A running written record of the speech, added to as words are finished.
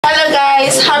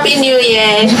guys, happy new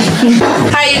year.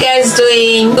 How you guys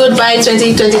doing? Goodbye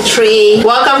 2023.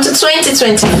 Welcome to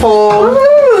 2024.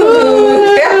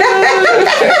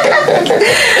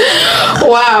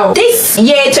 Wow. This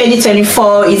year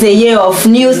 2024 is a year of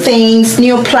new things,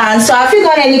 new plans. So have you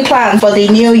got any plans for the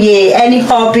new year? Any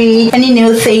hobby, any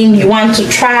new thing you want to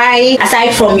try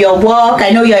aside from your work?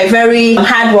 I know you're a very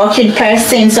hardworking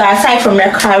person, so aside from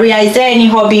your career, is there any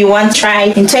hobby you want to try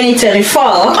in 2024?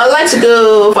 I'd like to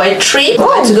go for a trip. I'd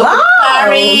like to go to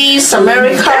Paris,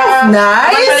 America. That's nice.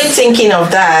 I'm actually thinking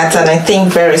of that, and I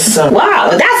think very soon. Wow,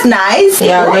 that's nice.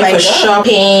 Yeah, going for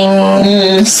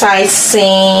shopping,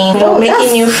 sightseeing,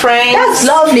 making new friends. That's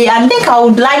lovely. I think I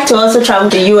would like to also travel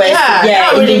to US.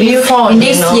 Yeah, really be fun in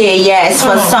this year, yes,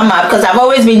 for summer, because I've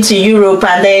always been to Europe,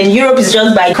 and then Europe is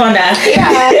just by corner.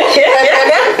 Yeah.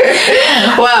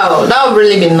 Wow, that would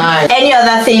really be nice. Any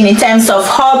other thing in terms of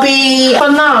hobby? For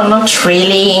now, not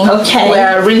really. Okay.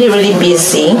 We're really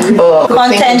busy, but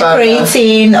content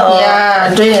creating or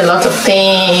doing a lot of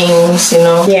things,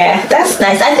 Yeah, that's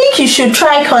nice. I think you should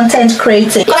try content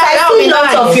creating. Because I see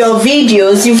lots of your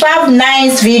videos. You have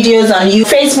nice videos on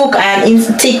Facebook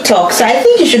and TikTok. So I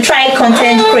think you should try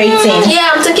content creating.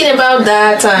 Yeah, I'm thinking about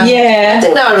that. Yeah, I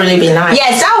think that would really be nice.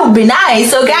 Yes, that would be nice.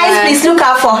 So guys, please look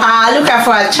out for her. Look out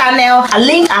for her channel. I'll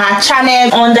link her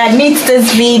channel underneath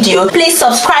this video. Please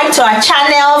subscribe to her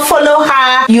channel. Follow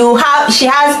her. She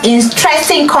has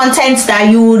interesting content that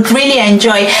you would really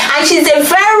enjoy, and she's a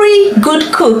very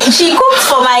good cook. She cooked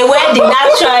for my wedding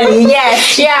actually.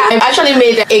 Yes. Yeah, I actually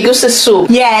made egusi soup.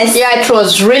 Yes. Yeah, it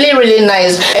was really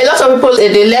nice. A lot of people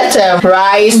they left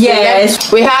rice.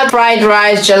 Yes. We had fried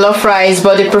rice, jollof rice,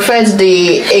 but they preferred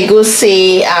the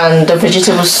egusi and the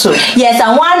vegetable soup. Yes,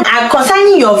 and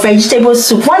concerning your vegetable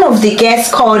soup, one of the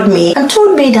guests called me and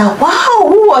told me that, wow,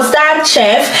 who was that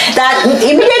chef? That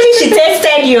immediately she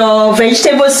tasted your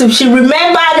vegetable soup, she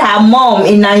remembered her mom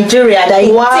in Nigeria, that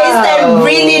it tasted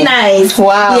really nice.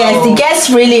 Wow. Yes, the guests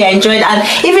really enjoyed,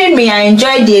 and even me, I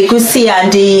enjoyed the egusi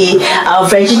and the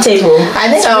vegetable. I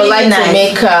think I would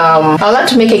like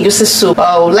to make egusi soup.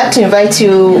 I would like to invite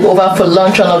you over for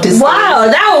lunch one of these days. Wow,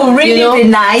 that would really be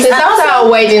nice. Since after our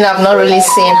wedding, I've not really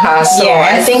seen her, so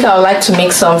I think I would like to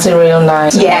make something real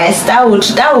nice. Yes, that would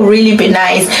really be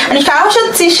nice. And you can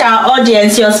also teach our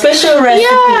audience your special recipe.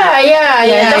 Yeah.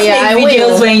 Make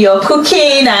videos when you're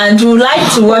cooking and you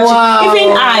like to watch it.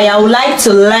 Even I would like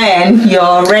to learn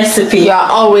your recipe. You are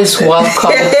always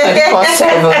welcome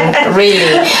 24/7.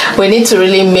 Really, we need to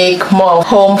really make more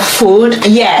home food.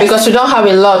 Yes, because we don't have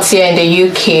a lot here in the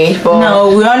UK. But no,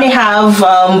 we only have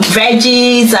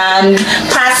veggies and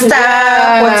pasta,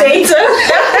 potato.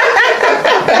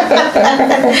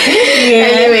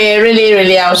 Anyway,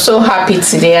 really, I'm so happy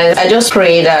today. I just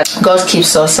pray that God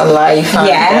keeps us alive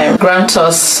and grant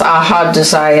us our heart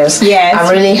desires. Yes, I'm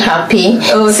really happy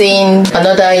seeing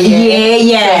another year.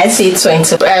 Yes,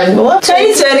 2020 what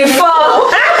 2024.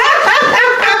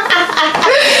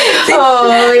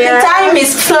 The time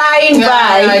is flying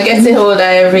by. Getting older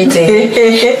every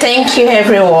day. Thank you,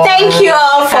 everyone. Thank you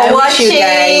all for watching. You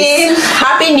guys.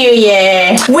 Happy New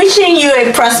Year. Wishing you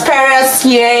a prosperous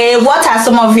year. What are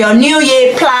some of your New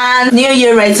Year plans, New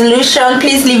Year resolution?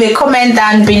 Please leave a comment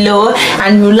down below,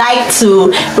 and we'd like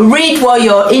to read what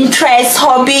your interest,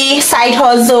 hobby, side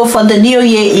hustle for the new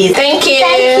year is. Thank you.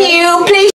 Thank you. Please